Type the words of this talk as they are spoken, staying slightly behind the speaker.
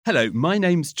Hello, my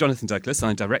name's Jonathan Douglas.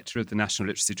 I'm Director of the National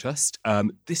Literacy Trust.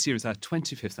 This year is our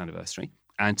 25th anniversary.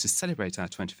 And to celebrate our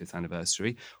 25th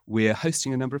anniversary, we're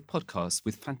hosting a number of podcasts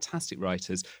with fantastic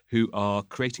writers who are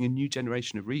creating a new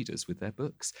generation of readers with their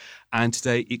books. And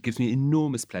today it gives me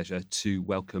enormous pleasure to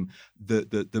welcome the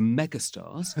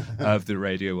megastars of the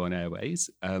Radio 1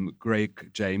 Airways, Greg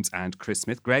James and Chris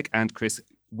Smith. Greg and Chris,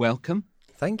 welcome.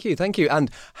 Thank you. And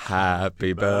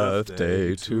happy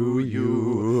birthday to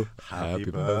you. Happy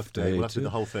birthday. We'll have to do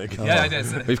the whole thing. Yeah, it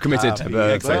is. We've committed to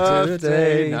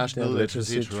birthday, National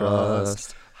Literacy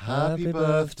Trust. Happy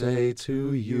birthday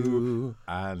to you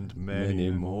and many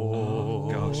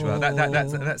more. Gosh, well,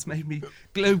 that's made me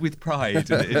glow with pride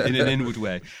in an inward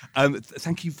way.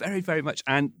 Thank you very, very much,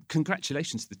 and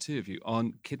congratulations to the two of you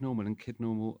on Kid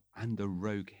Normal and the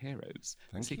Rogue Heroes.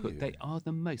 Thank you. They are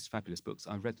the most fabulous books.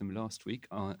 I read them last week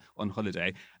on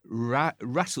holiday,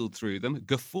 rattled through them,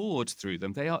 guffawed through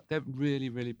them. They're really,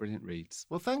 really brilliant reads.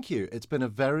 Well, thank you. It's been a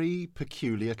very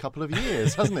peculiar couple of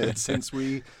years, hasn't it, since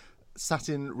we sat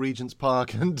in Regent's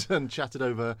Park and chatted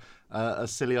over a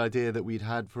silly idea that we'd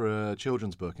had for a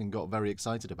children's book and got very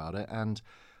excited about it. And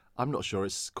I'm not sure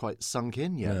it's quite sunk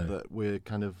in yet that we're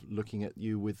kind of looking at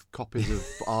you with copies of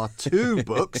our two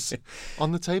books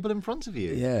on the table in front of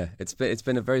you. Yeah, it's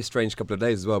been a very strange couple of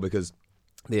days as well, because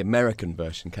the American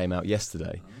version came out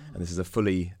yesterday, and this is a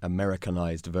fully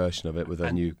Americanized version of it with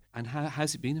a new. And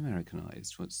how's it been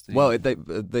Americanized? What's the? Well,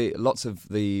 lots of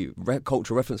the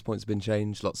cultural reference points have been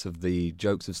changed. Lots of the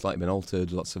jokes have slightly been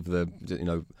altered. Lots of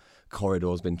the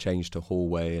corridors been changed to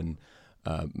hallway, and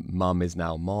mum is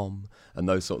now mom, and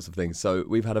those sorts of things. So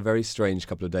we've had a very strange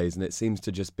couple of days, and it seems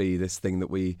to just be this thing that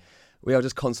we are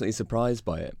just constantly surprised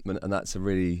by it, and that's a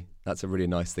really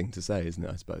nice thing to say, isn't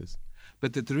it? I suppose.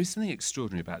 But there is something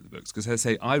extraordinary about the books, because as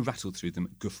I say, I rattled through them,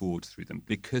 guffawed through them,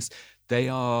 because they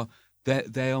are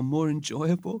more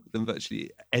enjoyable than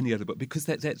virtually any other book, because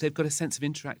they've got a sense of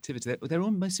interactivity. They're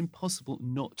almost impossible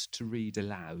not to read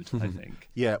aloud, I think.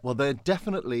 Yeah, well, they're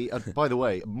definitely, by the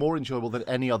way, more enjoyable than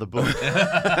any other book.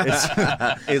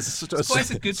 It's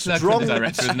quite a good plug from the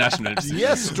Director of the National Literacy.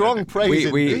 Yes, strong praise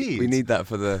indeed. We need that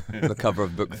for the cover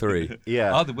of book 3.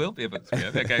 Yeah. Oh, there will be a book 3.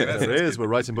 Okay, there is. We're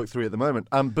writing book 3 at the moment.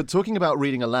 But talking about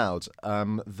reading aloud,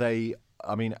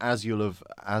 as you'll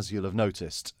have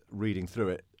noticed, reading through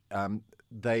it,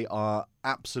 they are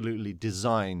absolutely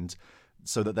designed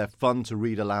so that they're fun to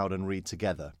read aloud and read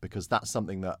together, because that's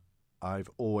something that I've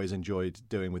always enjoyed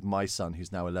doing with my son,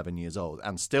 who's now 11 years old,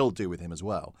 and still do with him as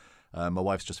well. My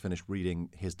wife's just finished reading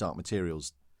his Dark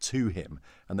Materials to him,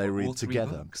 and they read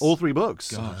together. All 3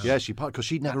 books. Gosh. Yeah, because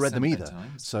she'd never read them either.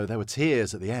 Bedtimes. So there were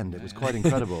tears at the end. It was quite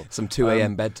incredible. Some 2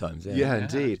 a.m. bedtimes. Yeah,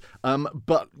 indeed.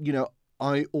 But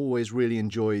I always really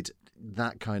enjoyed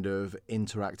that kind of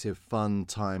interactive fun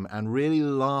time and really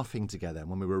laughing together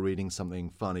when we were reading something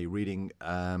funny, reading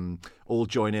All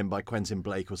Join In by Quentin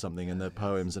Blake or something in the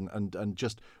poems, and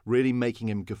just really making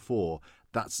him guffaw.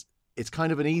 It's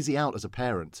kind of an easy out as a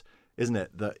parent, isn't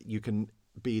it, that you can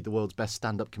be the world's best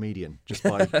stand-up comedian just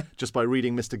by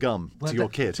reading Mr. Gum to your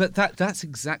kid. But that's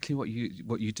exactly what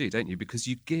you do, don't you? Because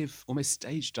you give almost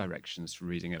stage directions for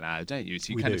reading aloud, don't you?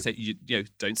 So you say,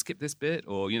 don't skip this bit,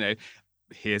 or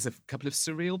here's a couple of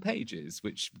surreal pages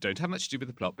which don't have much to do with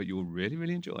the plot, but you'll really,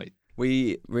 really enjoy.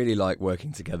 We really like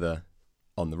working together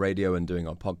on the radio and doing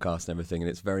our podcast and everything, and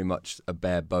it's very much a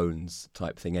bare bones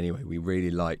type thing anyway. We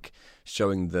really like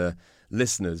showing the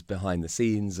listeners behind the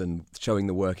scenes and showing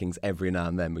the workings every now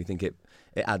and then. We think it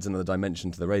adds another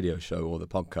dimension to the radio show or the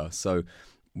podcast. So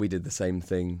we did the same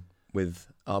thing with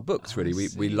our books, really.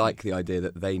 We like the idea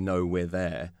that they know we're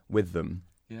there with them,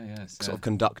 sort of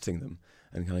conducting them.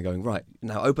 And kind of going, right,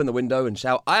 now open the window and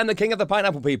shout, I am the king of the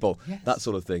pineapple people. Yes. That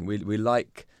sort of thing. We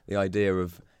like the idea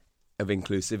of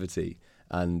inclusivity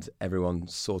and everyone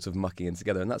sort of mucking in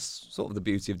together. And that's sort of the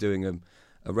beauty of doing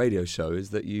a radio show,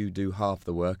 is that you do half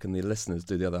the work and the listeners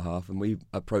do the other half. And we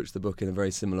approach the book in a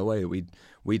very similar way.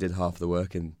 We did half the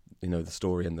work in the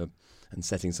story and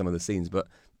setting some of the scenes, but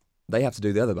they have to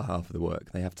do the other half of the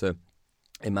work. They have to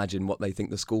imagine what they think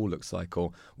the school looks like,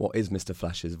 or what is Mr.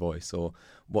 Flash's voice, or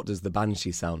what does the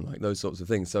banshee sound like, those sorts of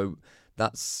things. So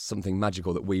that's something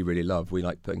magical that we really love. We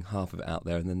like putting half of it out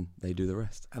there and then they do the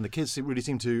rest. And the kids really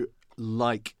seem to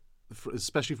like,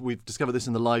 especially if we've discovered this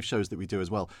in the live shows that we do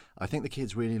as well, I think the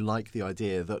kids really like the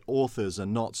idea that authors are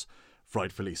not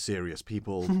frightfully serious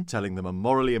people telling them a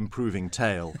morally improving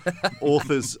tale.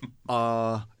 Authors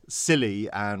are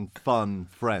silly and fun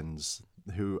friends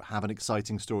who have an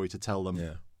exciting story to tell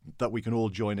them that we can all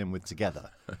join in with together.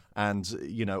 And,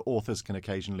 authors can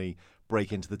occasionally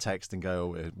break into the text and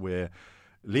go, we're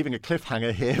leaving a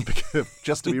cliffhanger here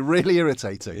just to be really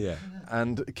irritating. Yeah.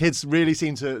 And kids really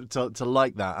seem to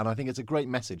like that. And I think it's a great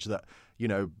message that,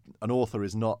 an author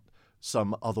is not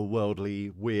some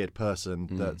otherworldly, weird person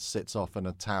that sits off in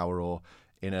a tower or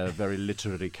in a very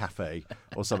literary cafe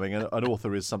or something. An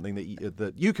author is something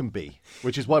that you can be,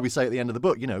 which is why we say at the end of the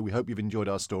book, we hope you've enjoyed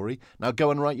our story. Now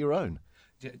go and write your own.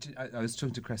 I was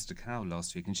talking to Cresta Cow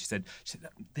last week, and she said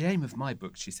the aim of my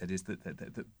book, she said, is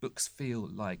that books feel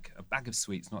like a bag of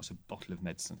sweets, not a bottle of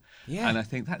medicine. Yeah. And I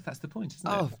think that's the point, isn't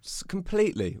it? Oh,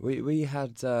 completely. We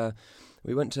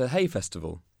went to Hay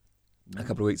Festival a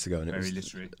couple of weeks ago, and it was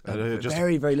literary.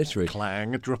 Very, very literary.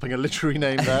 Clang, dropping a literary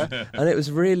name there. And it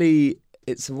was really,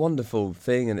 it's a wonderful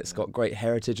thing, and it's got great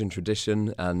heritage and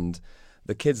tradition, and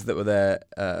the kids that were there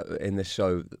in this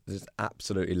show just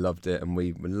absolutely loved it, and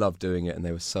we loved doing it, and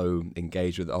they were so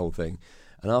engaged with the whole thing.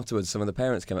 And afterwards, some of the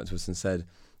parents came up to us and said,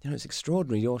 it's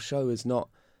extraordinary. Your show is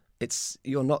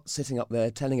you're not sitting up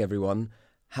there telling everyone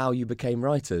how you became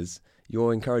writers.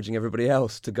 You're encouraging everybody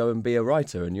else to go and be a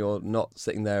writer, and you're not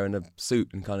sitting there in a suit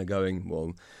and kind of going,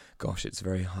 well, gosh, it's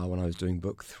very hard. When I was doing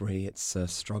book 3, it's a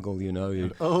struggle,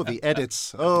 Oh, the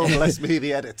edits. Oh, bless me,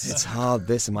 the edits. It's hard,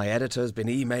 this, and my editor's been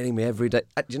emailing me every day.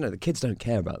 The kids don't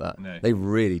care about that. No. They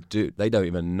really do. They don't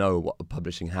even know what a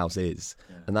publishing house is.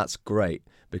 Yeah. And that's great,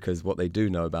 because what they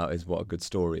do know about is what a good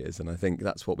story is. And I think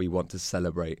that's what we want to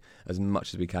celebrate as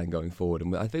much as we can going forward.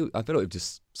 And I feel like we've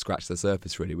just scratched the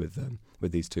surface, really, with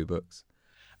these 2 books.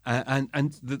 And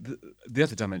the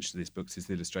other dimension of these books is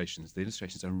the illustrations. The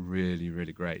illustrations are really,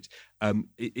 really great.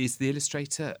 Is the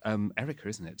illustrator Erica,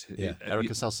 isn't it? Yeah,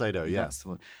 Erica Salcedo. Yeah, that's the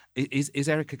one. Is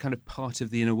Erica kind of part of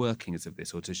the inner workings of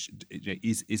this, or is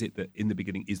it that in the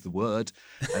beginning is the word,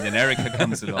 and then Erica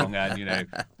comes along and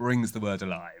brings the word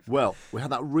alive? Well, we had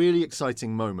that really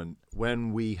exciting moment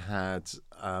when we had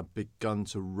begun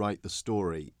to write the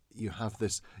story. You have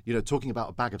this, talking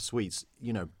about a bag of sweets.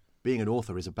 Being an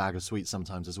author is a bag of sweets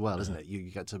sometimes as well, isn't it? You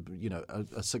get to,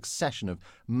 a succession of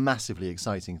massively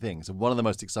exciting things. And one of the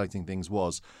most exciting things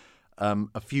was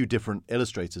a few different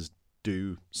illustrators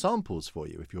do samples for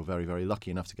you if you're very, very lucky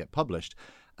enough to get published.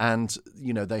 And,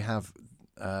 they have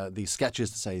these sketches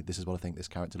to say, this is what I think this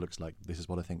character looks like. This is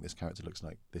what I think this character looks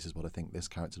like. This is what I think this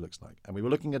character looks like. And we were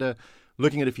looking at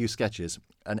a few sketches.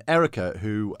 And Erica,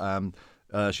 who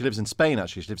she lives in Spain,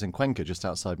 actually. She lives in Cuenca, just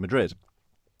outside Madrid.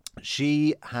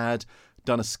 She had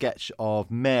done a sketch of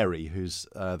Mary, who's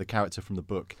the character from the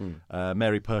book,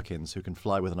 Mary Perkins, who can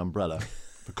fly with an umbrella.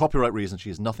 For copyright reasons, she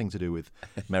has nothing to do with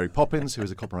Mary Poppins, who is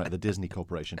a copyright of the Disney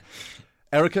Corporation.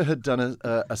 Erica had done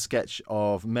a sketch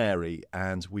of Mary,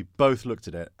 and we both looked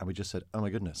at it, and we just said, oh my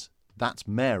goodness, that's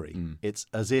Mary. It's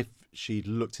as if she'd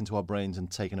looked into our brains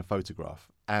and taken a photograph.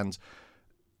 And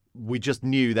we just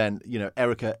knew then,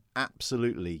 Erica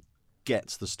absolutely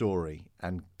gets the story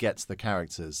and gets the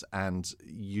characters, and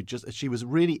she was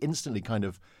really instantly kind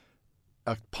of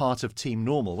a part of Team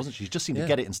Normal, wasn't she? She just seemed to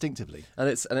get it instinctively. And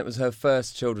it was her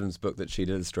first children's book that she'd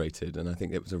illustrated, and I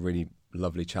think it was a really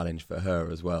lovely challenge for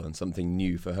her as well, and something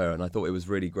new for her. And I thought it was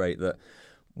really great that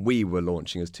we were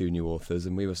launching as 2 new authors,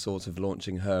 and we were sort of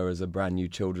launching her as a brand new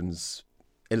children's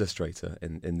illustrator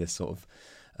in this sort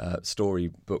of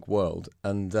storybook world.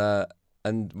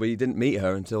 And we didn't meet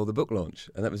her until the book launch.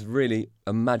 And that was really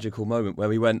a magical moment where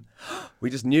we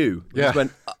just knew. We just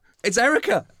went, it's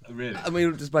Erica! Oh, really? And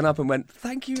we just went up and went,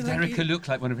 thank you. Did Erica look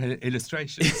like one of her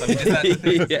illustrations? I mean, is that the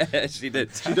thing? Yeah, she did.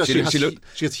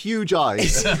 She has huge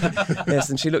eyes. Yes,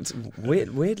 and she looked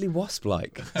weirdly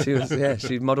wasp-like.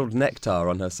 She modelled nectar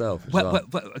on herself. Well,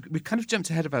 we kind of jumped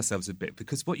ahead of ourselves a bit,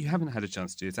 because what you haven't had a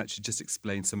chance to do is actually just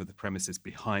explain some of the premises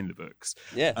behind the books.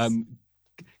 Yes.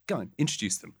 Go on,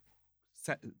 introduce them.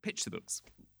 Pitch the books.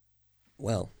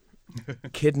 Well,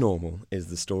 Kid Normal is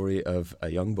the story of a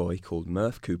young boy called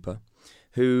Murph Cooper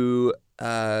who,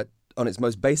 on its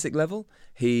most basic level,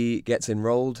 he gets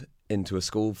enrolled into a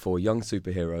school for young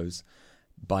superheroes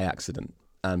by accident.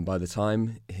 And by the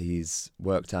time he's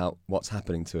worked out what's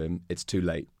happening to him, it's too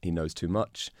late. He knows too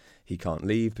much. He can't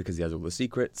leave because he has all the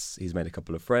secrets. He's made a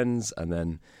couple of friends. And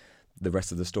then the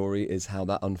rest of the story is how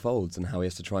that unfolds and how he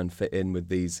has to try and fit in with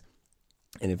these,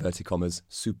 in inverted commas,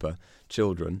 super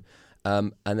children.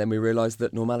 And then we realise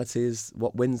that normality is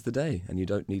what wins the day, and you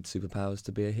don't need superpowers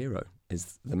to be a hero,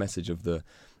 is the message of the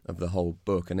whole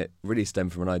book. And it really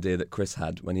stemmed from an idea that Chris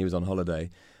had when he was on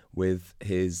holiday with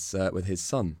his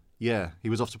son. Yeah, he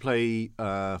was off to play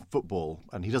football,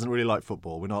 and he doesn't really like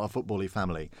football. We're not a football-y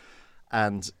family.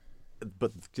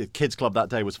 But the kids' club that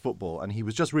day was football, and he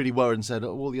was just really worried and said,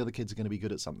 all the other kids are going to be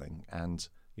good at something, and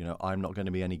I'm not going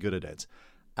to be any good at it.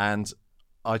 And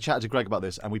I chatted to Greg about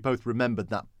this, and we both remembered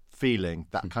that feeling,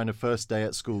 that kind of first day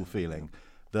at school feeling.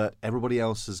 that everybody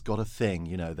else has got a thing.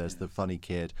 You know, there's the funny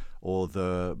kid or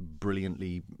the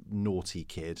brilliantly naughty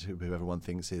kid who everyone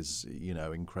thinks is, you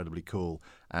know, incredibly cool,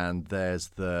 and there's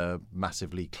the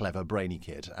massively clever, brainy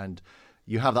kid. And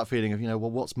you have that feeling of, you know,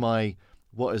 well,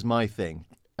 what is my thing?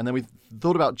 And then we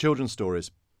thought about children's stories,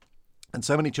 and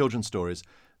so many children's stories,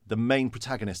 the main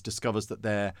protagonist discovers that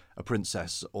they're a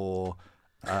princess or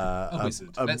a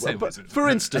wizard. Let's say a wizard. For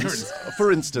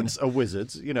instance, a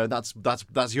wizard. You know,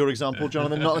 that's your example,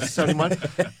 Jonathan, not necessarily mine.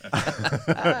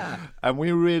 And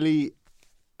we really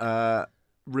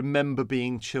remember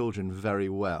being children very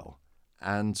well,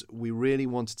 and we really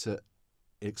wanted to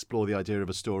explore the idea of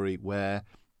a story where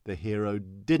the hero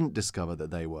didn't discover that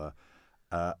they were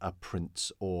a prince,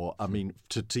 or, I mean,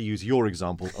 to use your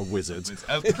example, a wizard.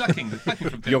 Plucking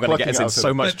from You're going to get us in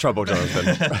so much trouble,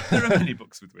 Jonathan. There are many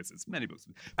books with wizards,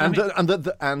 and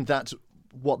that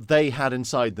what they had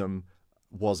inside them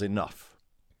was enough,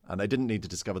 and they didn't need to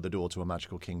discover the door to a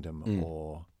magical kingdom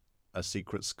or a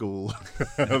secret school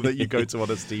that you go to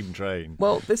on a steam train.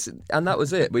 Well, that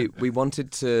was it.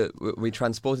 We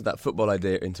transported that football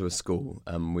idea into a school,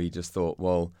 and we just thought,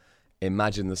 well,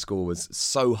 imagine the school was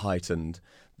so heightened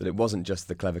that it wasn't just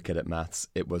the clever kid at maths,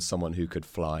 it was someone who could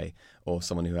fly or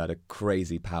someone who had a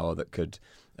crazy power that could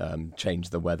change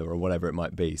the weather or whatever it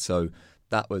might be. So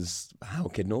that was how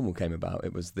Kid Normal came about.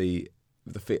 It was the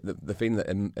feeling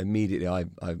that immediately I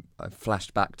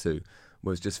flashed back to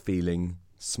was just feeling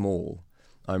small.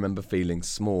 I remember feeling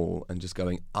small and just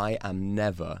going, I am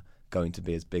never going to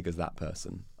be as big as that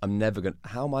person. I'm never going.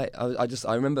 How am I?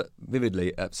 I remember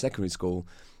vividly at secondary school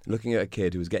looking at a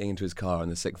kid who was getting into his car in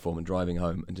the sixth form and driving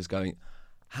home and just going,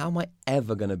 how am I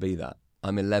ever going to be that?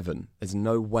 I'm 11. There's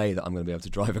no way that I'm going to be able to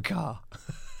drive a car.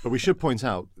 But we should point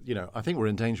out, you know, I think we're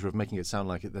in danger of making it sound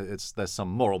like there's some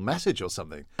moral message or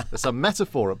something. There's some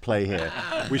metaphor at play here.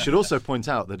 We should also point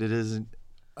out that it is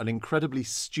an incredibly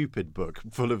stupid book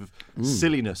full of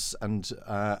silliness and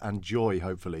joy,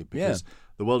 hopefully, because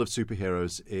the world of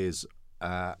superheroes is,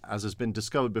 as has been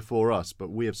discovered before us, but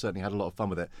we have certainly had a lot of fun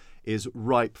with it, is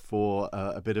ripe for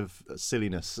a bit of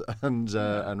silliness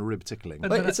and rib tickling.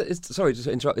 But sorry, just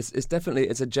to interrupt. It's definitely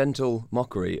a gentle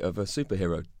mockery of a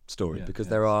superhero story because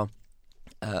there are,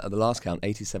 at the last count,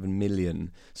 87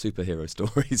 million superhero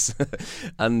stories,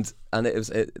 and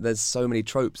there's so many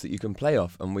tropes that you can play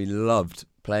off, and we loved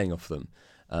playing off them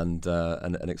and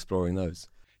exploring those.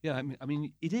 Yeah, I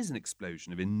mean, it is an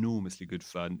explosion of enormously good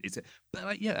fun.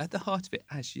 But at the heart of it,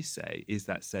 as you say, is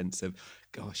that sense of,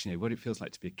 gosh, you know, what it feels like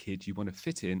to be a kid. You want to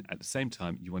fit in, at the same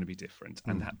time, you want to be different.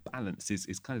 And that balance is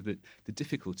kind of the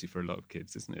difficulty for a lot of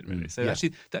kids, isn't it, really? So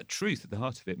actually, that truth at the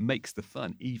heart of it makes the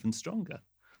fun even stronger.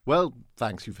 Well,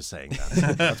 thanks you for saying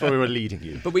that. That's why we were leading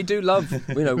you. But we do love,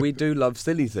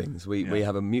 silly things. We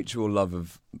have a mutual love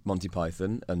of Monty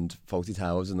Python and Fawlty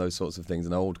Towers and those sorts of things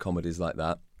and old comedies like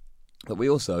that. But we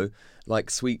also like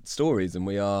sweet stories, and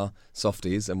we are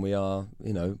softies, and we are,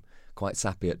 you know, quite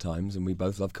sappy at times, and we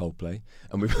both love Coldplay,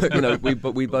 and we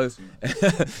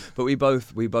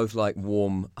both like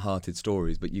warm-hearted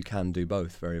stories. But you can do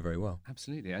both very, very well.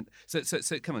 Absolutely. And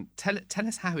so come on, tell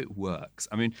us how it works.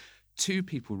 I mean, two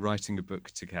people writing a book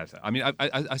together. I mean,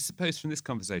 I suppose from this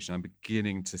conversation, I'm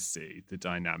beginning to see the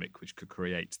dynamic which could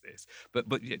create this.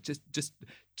 But yeah, just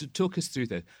to talk us through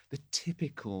the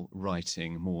typical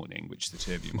writing morning, which the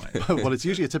two of you might have. Well, it's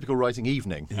usually a typical writing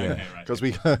evening because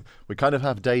we kind of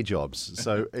have day jobs,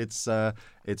 so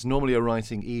it's normally a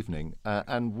writing evening,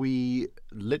 and we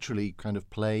literally kind of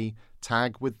play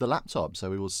tag with the laptop.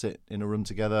 So we will sit in a room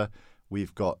together.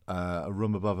 We've got a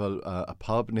room above a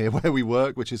pub near where we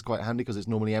work, which is quite handy because it's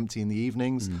normally empty in the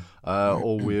evenings.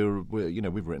 Or we're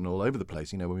we've written all over the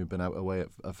place, you know, when we've been out away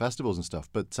at festivals and stuff.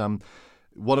 But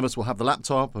one of us will have the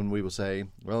laptop and we will say,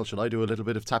 well, shall I do a little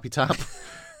bit of tappy tap?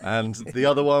 And the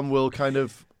other one will kind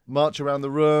of march around the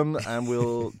room and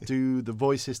we'll do the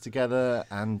voices together.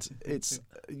 And it's,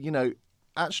 you know,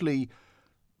 actually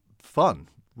fun.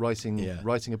 Writing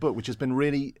a book, which has been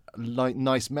really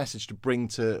nice message to bring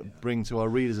to our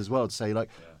readers as well, to say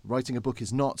writing a book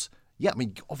is not. I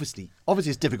mean, obviously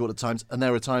it's difficult at times, and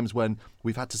there are times when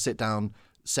we've had to sit down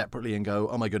separately and go,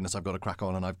 oh my goodness, I've got to crack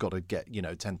on and I've got to get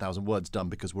 10,000 words done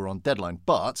because we're on deadline.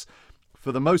 But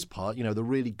for the most part, you know, the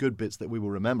really good bits that we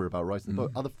will remember about writing the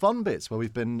book are the fun bits where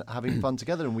we've been having fun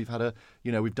together, and we've had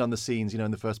we've done the scenes,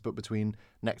 in the first book between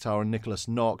Nectar and Nicholas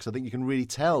Knox. I think you can really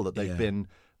tell that they've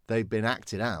been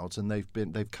acted out, and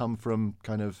they've come from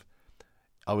kind of.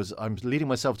 I'm leading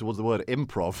myself towards the word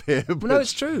improv here. But, no,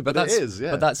 it's true, but it is.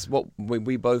 Yeah. But that's what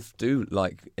we both do,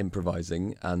 like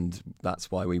improvising, and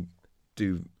that's why we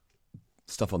do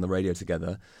stuff on the radio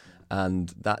together.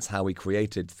 and that's how we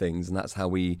created things, and that's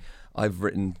how I've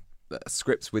written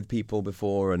scripts with people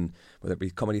before, and whether it be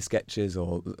comedy sketches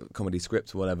or comedy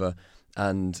scripts or whatever,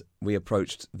 and we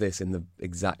approached this in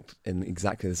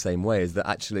exactly the same way, is that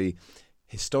actually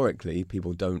historically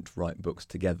people don't write books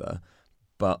together,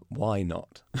 but why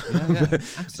not?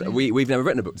 Absolutely. We've never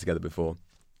written a book together before.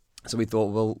 So we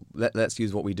thought, well, let's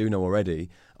use what we do know already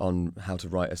on how to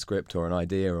write a script or an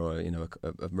idea or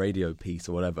a radio piece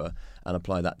or whatever, and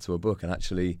apply that to a book. And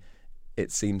actually,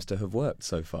 it seems to have worked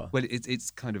so far. Well,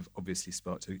 it's kind of obviously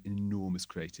sparked an enormous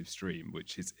creative stream,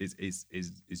 which is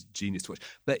genius to watch.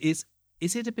 But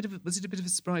was it a bit of a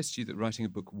surprise to you that writing a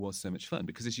book was so much fun?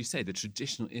 Because, as you say, the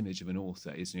traditional image of an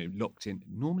author is locked in,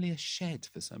 normally a shed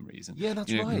for some reason. Yeah,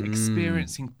 that's right.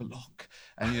 Experiencing block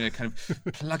and kind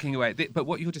of plugging away. But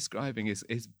what you're describing is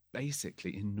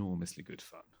basically enormously good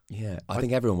fun. Yeah, I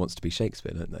think everyone wants to be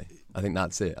Shakespeare, don't they? I think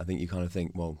that's it. I think you kind of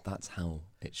think, well, that's how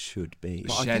it should be.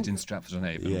 The shed in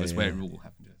Stratford-on-Avon was where it all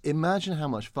happened. Imagine how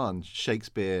much fun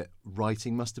Shakespeare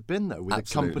writing must have been, though, with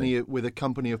a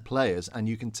company of players, and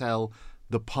you can tell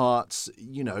the parts.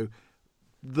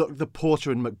 The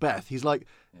porter in Macbeth. He's like,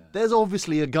 there's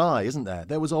obviously a guy, isn't there?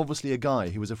 There was obviously a guy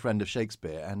who was a friend of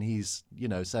Shakespeare, and he's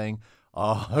saying,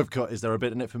 "Oh, is there a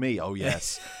bit in it for me? Oh,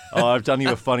 yes. Oh, I've done you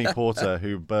a funny porter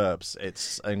who burps.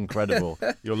 It's incredible.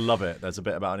 You'll love it. There's a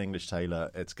bit about an English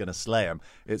tailor. It's going to slay him.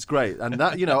 It's great." And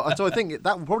that, so I think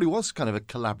that probably was kind of a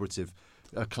collaborative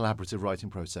writing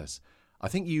process. I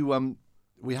think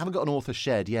we haven't got an author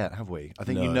shed yet, have we? I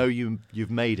think No. you've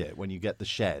made it when you get the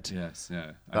shed. Yes,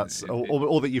 yeah. That's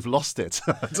or that you've lost it.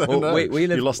 I don't know.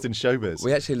 You're lost in showbiz.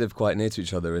 We actually live quite near to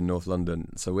each other in North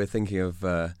London, so we're thinking of,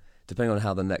 depending on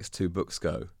how the next two books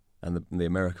go, and the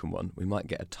American one, we might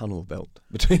get a tunnel built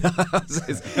between our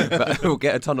houses. But we'll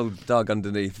get a tunnel dug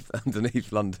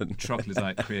underneath London.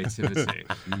 Troglodyte creativity.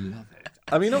 Love it.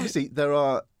 I mean, obviously there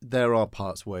are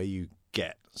parts where you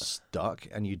get stuck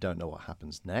and you don't know what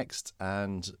happens next,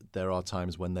 and there are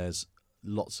times when there's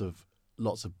lots of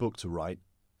book to write,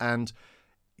 and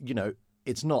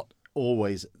it's not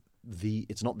always the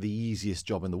easiest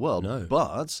job in the world. No.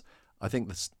 But I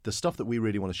think the stuff that we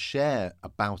really want to share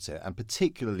about it, and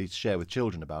particularly to share with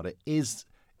children about it, is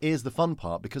the fun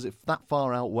part, because if that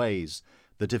far outweighs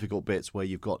the difficult bits where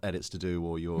you've got edits to do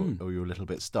or you're a little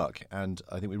bit stuck. And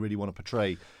I think we really want to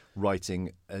portray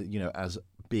writing, as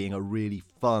being a really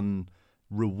fun,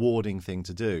 rewarding thing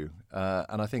to do.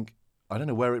 And I think, I don't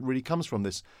know where it really comes from,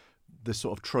 this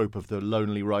sort of trope of the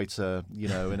lonely writer,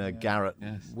 in a garret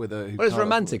with a... Well, it's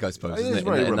romantic, I suppose, isn't it?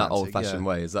 Very in that romantic, old-fashioned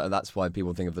way. That's why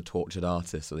people think of the tortured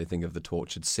artist, or they think of the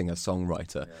tortured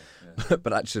singer-songwriter.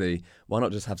 But actually, why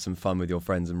not just have some fun with your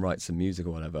friends and write some music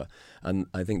or whatever? And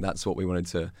I think that's what we wanted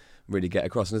to really get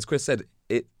across. And as Chris said,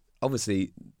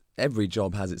 obviously every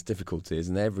job has its difficulties,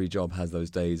 and every job has those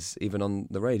days. Even on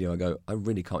the radio, I go, I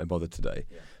really can't be bothered today.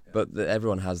 But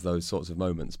everyone has those sorts of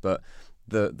moments. But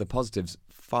the positives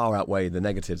far outweigh the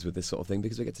negatives with this sort of thing,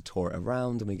 because we get to tour it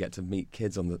around and we get to meet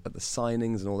kids at the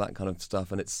signings and all that kind of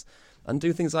stuff, and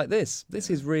do things like this. This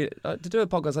is really to do a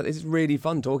podcast like this is really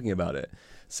fun talking about it.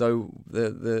 So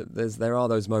there are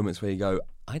those moments where you go,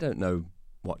 I don't know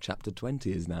what chapter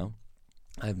 20 is now.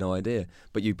 I have no idea.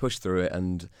 But you push through it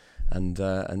and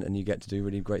you get to do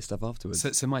really great stuff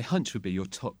afterwards. So my hunch would be your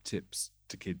top tips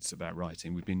to kids about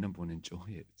writing would be, number one, enjoy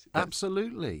it.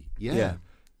 Absolutely.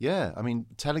 Yeah. I mean,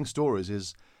 telling stories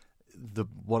is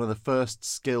one of the first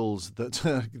skills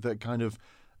that kind of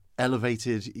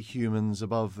elevated humans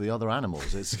above the other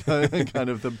animals. It's kind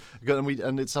of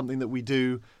and it's something that we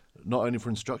do not only for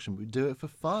instruction, but we do it for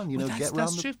fun.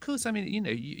 That's true. Of course. I mean,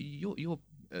 you're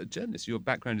a journalist. Your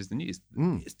background is the news.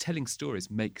 Telling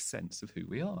stories makes sense of who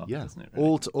we are. Yeah. Doesn't it?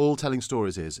 Really? All telling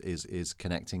stories is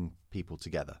connecting people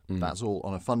together. That's all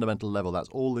on a fundamental level. That's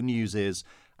all the news is,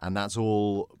 and that's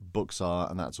all books are,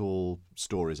 and that's all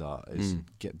stories are. Is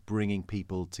bringing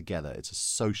people together. It's a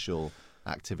social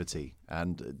activity,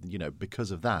 and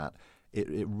because of that,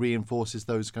 it reinforces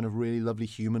those kind of really lovely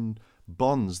human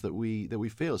bonds that we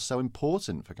feel so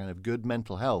important for kind of good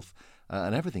mental health,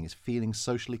 and everything is feeling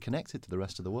socially connected to the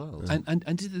rest of the world.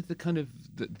 And did the kind of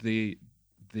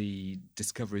the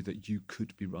discovery that you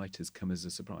could be writers come as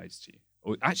a surprise to you?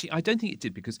 Or actually, I don't think it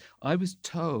did, because I was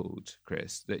told,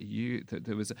 Chris, that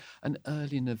there was an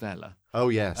early novella. Oh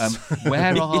yes,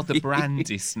 Where Are the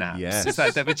Brandy Snaps? Yes,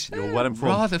 which you're well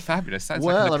informed. Rather fabulous. Sounds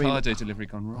like an Ocado delivery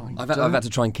gone wrong. I've had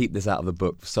to try and keep this out of the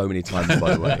book so many times,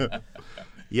 by the way.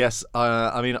 Yes,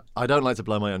 I mean, I don't like to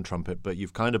blow my own trumpet, but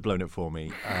you've kind of blown it for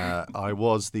me. I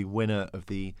was the winner of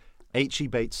the H.E.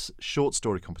 Bates short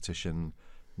story competition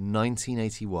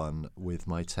 1981 with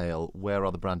my tale Where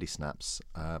Are the Brandy Snaps?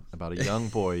 About a young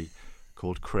boy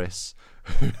called Chris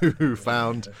who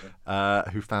found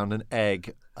an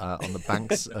egg on the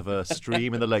banks of a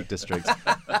stream in the Lake District,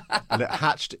 and it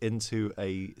hatched into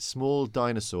a small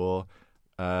dinosaur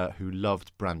who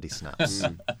loved brandy snaps.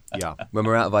 Yeah. When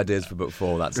we're out of ideas for book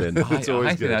 4, that's in. I always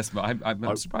think good. that's.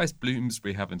 I'm surprised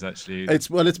Bloomsbury haven't actually. It's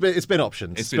been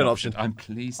optioned. It's been optioned. I'm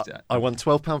pleased. I won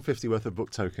 £12.50 worth of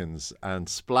book tokens and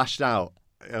splashed out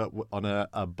on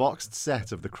a boxed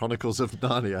set of the Chronicles of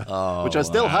Narnia, which I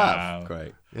still have.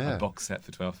 Great. Yeah. A box set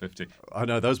for £12.50. I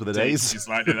know, those were the days. Just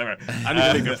like that. I need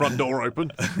to leave the front door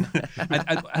open.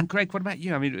 and Greg, what about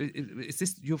you? I mean, is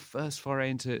this your first foray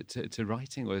into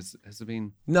writing, or has there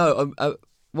been? No,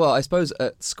 well, I suppose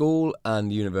at school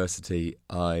and university,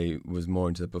 I was more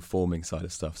into the performing side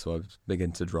of stuff. So I was big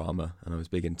into drama, and I was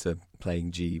big into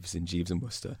playing Jeeves in Jeeves and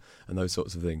Wooster, and those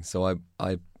sorts of things. So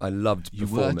I loved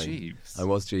performing. You were Jeeves? I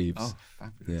was Jeeves. Oh,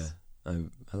 fabulous. Yeah.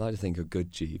 I like to think of good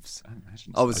Jeeves. I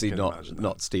imagine so. Obviously I can imagine that.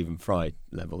 not Stephen Fry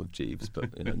level of Jeeves,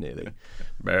 but nearly.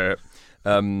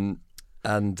 So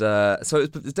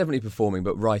it's definitely performing,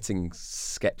 but writing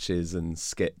sketches and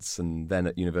skits, and then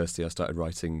at university I started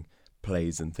writing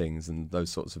plays and things and those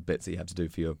sorts of bits that you had to do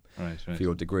for your for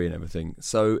your degree and everything.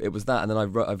 So it was that, and then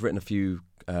I've written a few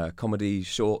comedy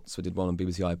shorts. I did one on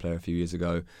BBC iPlayer a few years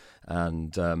ago,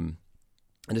 and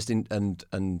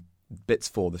bits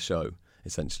for the show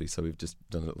essentially. So we've just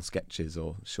done little sketches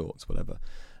or shorts, whatever.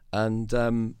 And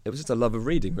it was just a love of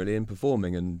reading, really, and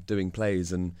performing and doing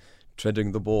plays and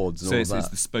treading the boards and so all it's that.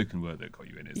 the spoken word that got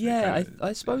you in, isn't Yeah, it?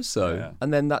 I suppose so. Yeah.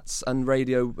 And then and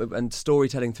radio and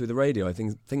storytelling through the radio. I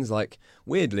think things like,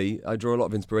 weirdly, I draw a lot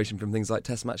of inspiration from things like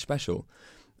Test Match Special,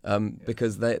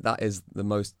 because that is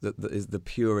the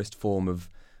purest form of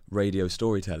radio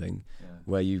storytelling,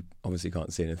 where you obviously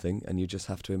can't see anything and you just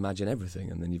have to imagine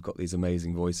everything, and then you've got these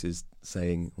amazing voices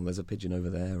saying, well, there's a pigeon over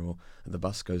there, or the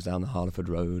bus goes down the Harleford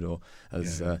Road, or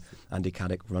as Andy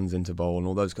Caddick runs into Bowl, and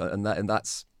all those kind of, and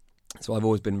that's. So I've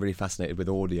always been really fascinated with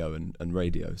audio and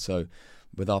radio. So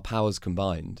with our powers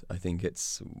combined, I think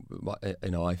it's,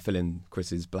 I fill in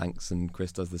Chris's blanks and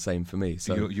Chris does the same for me.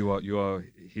 So you are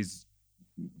his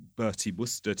Bertie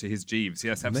Wooster to his Jeeves.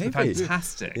 Yes, absolutely Maybe.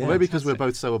 fantastic. Well, maybe because we're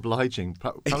both so obliging.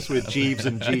 Perhaps we're Jeeves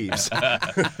and Jeeves. I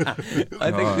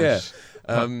think, yeah.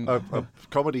 A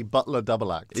comedy butler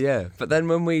double act. Yeah, but then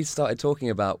when we started talking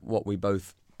about what we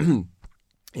both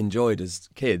enjoyed as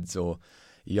kids or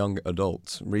young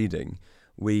adults reading,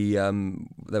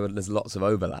 there's lots of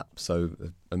overlap. So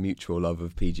a mutual love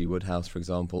of P.G. Wodehouse, for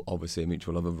example, obviously a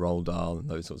mutual love of Roald Dahl and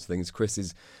those sorts of things. Chris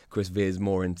veers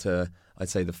more into, I'd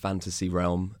say, the fantasy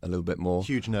realm a little bit more.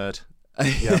 Huge nerd.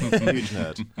 Yeah, huge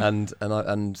nerd. And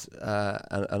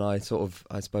I sort of,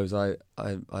 I suppose I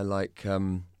like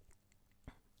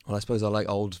I suppose I like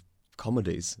old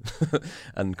comedies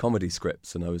and comedy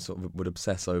scripts, and I was sort of would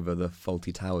obsess over the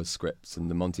Fawlty Towers scripts and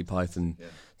the Monty Python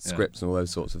scripts and all those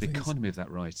sorts of the things. The economy of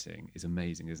that writing is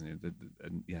amazing, isn't it?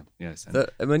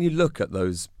 And when you look at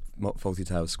those Fawlty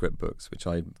Towers script books, which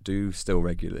I do still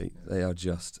regularly, they are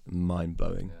just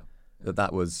mind-blowing.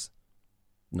 That was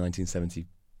 1974-5.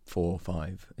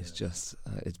 It's just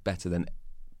it's better than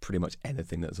pretty much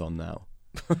anything that's on now.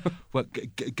 Well,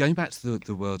 going back to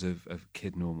the world of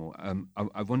Kid Normal,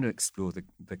 I want to explore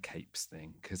the capes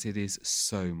thing, because it is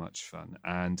so much fun,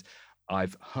 and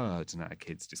I've heard now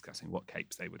kids discussing what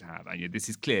capes they would have, and this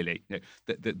is clearly the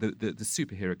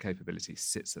superhero capability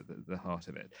sits at the heart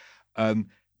of it.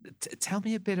 Tell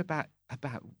me a bit about.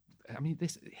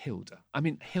 This Hilda.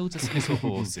 Hilda Smith's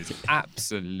Horse is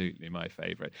absolutely my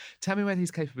favourite. Tell me where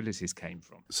these capabilities came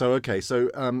from. So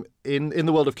in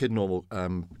the world of Kid Normal,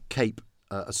 cape.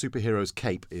 A superhero's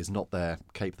cape is not their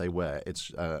cape they wear.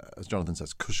 It's, as Jonathan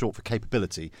says, short for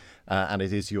capability, and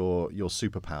it is your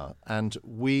superpower. And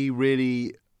we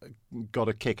really got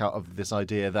a kick out of this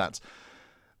idea that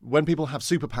when people have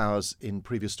superpowers in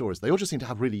previous stories, they all just seem to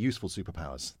have really useful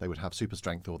superpowers. They would have super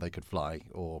strength, or they could fly,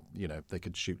 or they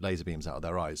could shoot laser beams out of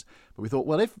their eyes. But we thought,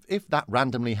 well, if that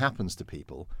randomly happens to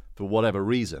people for whatever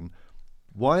reason,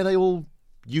 why are they all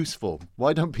useful?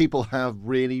 Why don't people have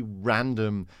really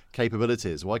random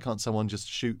capabilities? Why can't someone just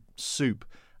shoot soup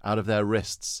out of their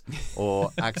wrists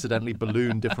or accidentally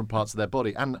balloon different parts of their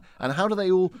body? And how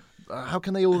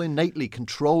can they all innately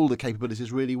control the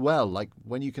capabilities really well? Like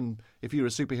if you're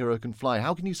a superhero who can fly,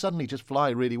 how can you suddenly just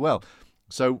fly really well?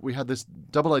 So we had this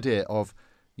double idea of,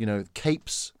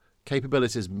 capes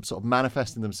capabilities sort of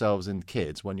manifesting themselves in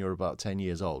kids when you're about 10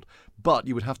 years old. But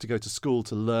you would have to go to school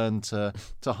to learn to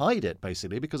hide it,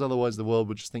 basically, because otherwise the world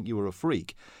would just think you were a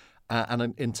freak.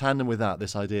 And in tandem with that,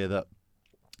 this idea that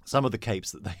some of the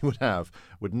capes that they would have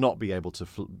would not be able to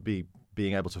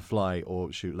being able to fly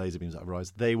or shoot laser beams out of her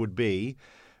eyes. They would be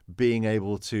being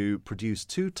able to produce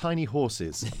 2 tiny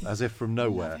horses as if from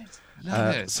nowhere.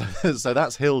 Love it. So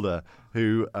that's Hilda,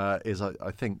 who is,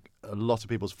 I think, a lot of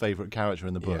people's favourite character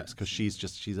in the books, because she's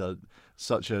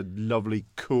such a lovely,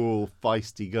 cool,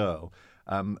 feisty girl,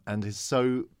 and is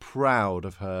so proud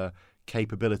of her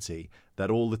capability that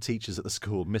all the teachers at the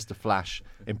school, Mr. Flash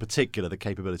in particular, the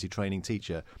capability training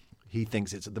teacher, he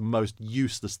thinks it's the most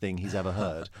useless thing he's ever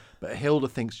heard. But Hilda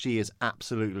thinks she is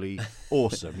absolutely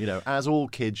awesome, as all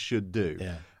kids should do.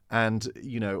 Yeah. And,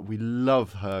 we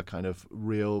love her kind of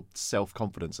real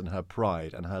self-confidence and her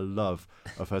pride and her love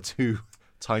of her 2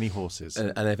 tiny horses.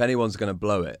 And if anyone's going to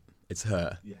blow it, it's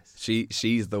her. Yes.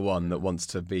 She's the one that wants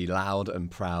to be loud and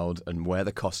proud and wear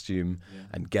the costume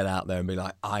and get out there and be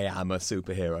like, I am a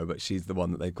superhero. But she's the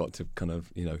one that they've got to kind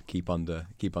of keep under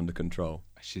control.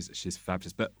 She's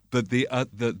fabulous, but the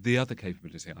other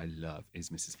capability I love is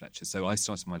Mrs. Fletcher. So I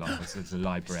started my life off as a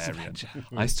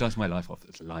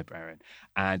librarian.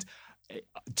 And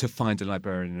to find a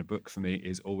librarian in a book for me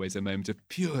is always a moment of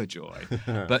pure joy.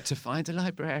 But to find a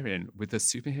librarian with a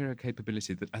superhero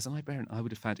capability that, as a librarian, I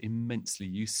would have found immensely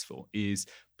useful is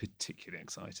particularly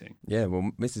exciting. Yeah,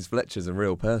 well, Mrs. Fletcher's a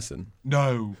real person.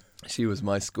 No. She was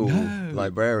my school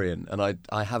librarian, and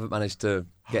I haven't managed to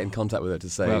get in contact with her to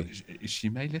say. Well, she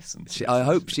may listen. I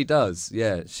hope she does.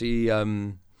 Yeah, she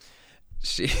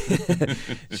she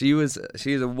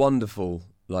is a wonderful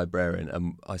librarian,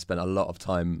 and I spent a lot of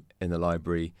time in the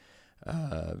library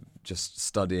just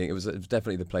studying. It was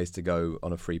definitely the place to go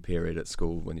on a free period at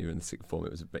school when you were in the sixth form.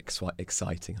 It was a bit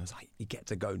exciting. I was like, you get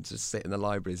to go and just sit in the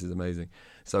library. This is amazing.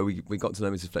 So we got to know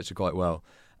Mrs. Fletcher quite well,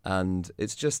 and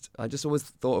it's just I just always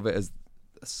thought of it as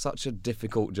such a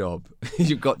difficult job.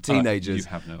 You've got teenagers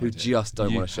who just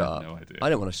don't want to shut up. No idea. I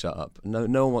don't want to shut up. No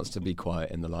one wants to be quiet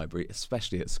in the library,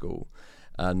 especially at school.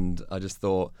 And I just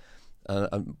thought.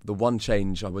 The one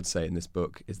change I would say in this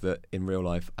book is that in real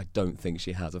life, I don't think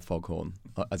she has a foghorn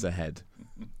as a head.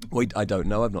 I don't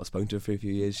know. I've not spoken to her for a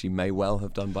few years. She may well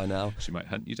have done by now. She might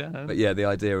hunt you down. But yeah, the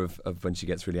idea of when she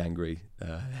gets really angry,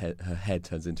 her head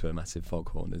turns into a massive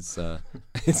foghorn is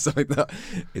something that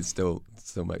it still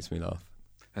makes me laugh.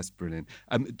 That's brilliant.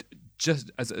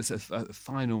 Just as a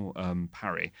final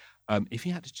parry, if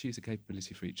you had to choose a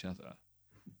capability for each other,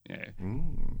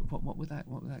 what would that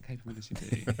capability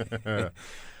be?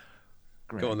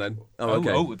 Go on then.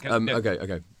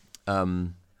 Okay.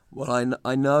 Well,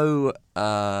 I know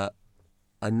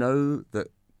that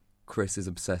Chris is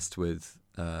obsessed with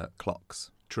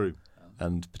clocks. True.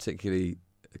 And particularly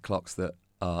clocks that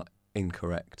are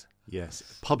incorrect.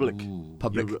 Yes, public.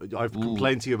 I've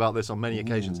complained to you about this on many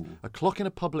occasions. A clock in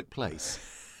a public place.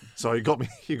 So you got me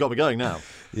going now.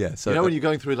 Yeah. So when you're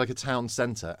going through like a town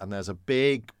centre and there's a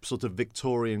big sort of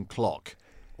Victorian clock,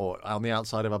 or on the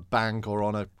outside of a bank or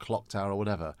on a clock tower or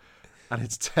whatever, and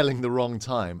it's telling the wrong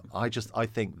time. I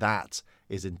think that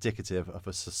is indicative of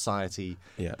a society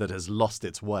that has lost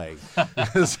its way.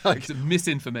 It's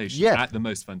misinformation at the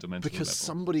most fundamental because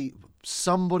level.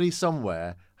 somebody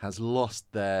somewhere has lost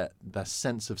their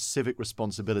sense of civic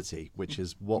responsibility, which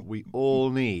is what we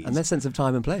all need. And their sense of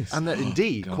time and place. And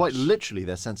indeed, quite literally,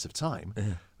 their sense of time.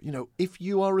 Yeah. If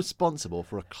you are responsible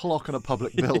for a clock in a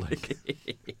public building,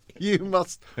 you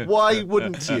must. Why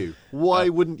wouldn't you? Why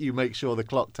wouldn't you make sure the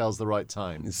clock tells the right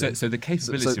time? So the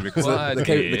capability required the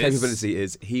capability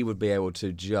is he would be able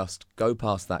to just go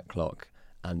past that clock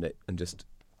and just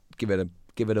give it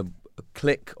a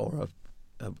click or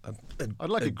I'd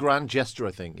like a grand gesture,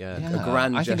 I think. Yeah. A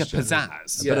grand gesture. I think a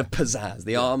pizzazz. A bit of pizzazz.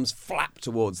 The arms flap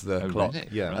towards the clock. Really?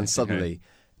 Yeah. And suddenly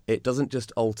it doesn't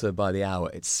just alter by the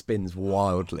hour, it spins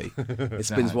wildly. It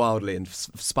spins wildly and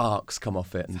sparks come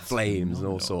off it and flames and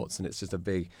all sorts. And it's just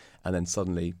and then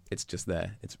suddenly it's just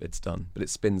there. It's done. But it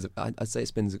spins, I'd say it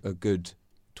spins a good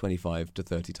 25 to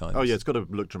 30 times. Oh, yeah, it's got to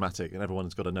look dramatic and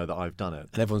everyone's got to know that I've done it.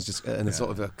 And everyone's just, and it's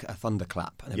sort of a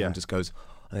thunderclap. And everyone just goes,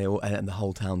 and the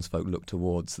whole townsfolk look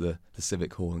towards the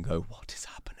civic hall and go, what is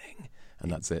happening?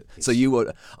 And that's it. So you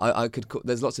would, I could call,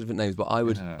 there's lots of different names, but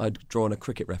I'd draw on a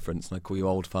cricket reference and I'd call you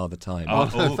Old Father Time.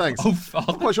 Oh, thanks. I'm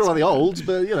not quite sure on the old,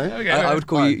 but Okay, I would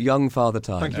call you Young Father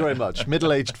Time. Thank you very much.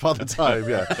 Middle-aged Father Time,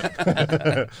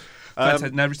 yeah.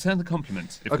 Now return the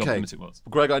compliment, if compliment it was.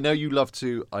 Greg, I know you love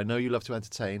to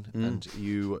entertain and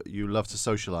you love to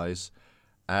socialise.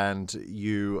 And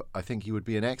I think you would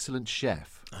be an excellent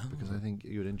chef because I think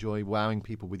you would enjoy wowing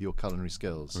people with your culinary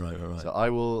skills. Right. So I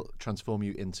will transform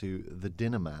you into the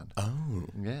Dinner Man. Oh,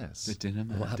 yes, the Dinner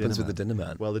Man. What happens with the Dinner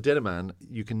Man? Well, the Dinner Man,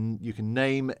 you can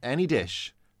name any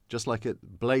dish just like at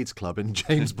Blades Club in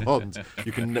James Bond.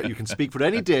 You can speak for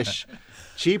any dish,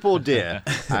 cheap or dear,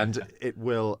 and it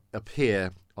will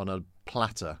appear on a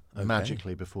platter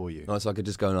magically before you. Oh, so I could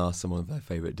just go and ask someone their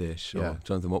favourite dish. Or, Yeah.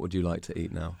 Jonathan, what would you like to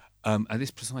eat now? At this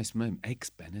precise moment,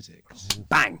 Eggs Benedict.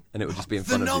 Bang! And it would just be in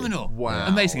front Phenomenal. of you. Wow.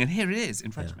 Amazing. And here it is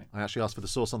in front of me. I actually asked for the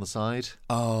sauce on the side.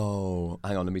 Oh,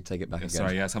 hang on, let me take it back again.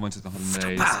 Sorry, yes, I wanted the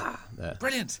hollandaise. There.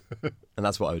 Brilliant. And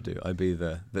that's what I would do. I'd be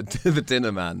the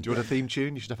dinner man. Do you want a theme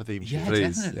tune? You should have a theme tune. Yeah,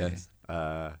 Please, definitely. yes.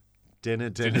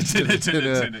 Dinner,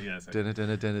 yes.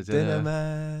 Dinner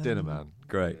man. Dinner man.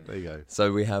 Great. There you go.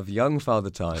 So we have Young Father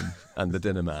Time and the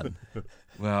Dinner Man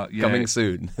Well, yeah. coming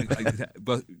soon.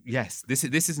 Well, yes, this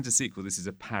isn't a sequel. This is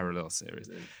a parallel series.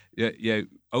 Yeah,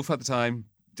 Old Father Time,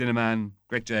 Dinner Man,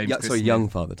 Greg James. Yeah, Chris sorry, Smith. Young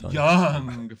Father Time.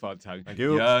 Young Father Time. Thank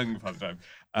you. Young Father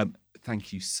Time.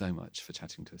 Thank you so much for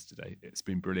chatting to us today. It's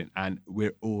been brilliant. And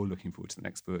we're all looking forward to the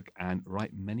next book. And write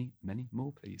many, many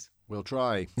more, please. We'll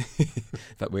try. In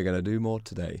fact, we're going to do more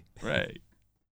today. Right.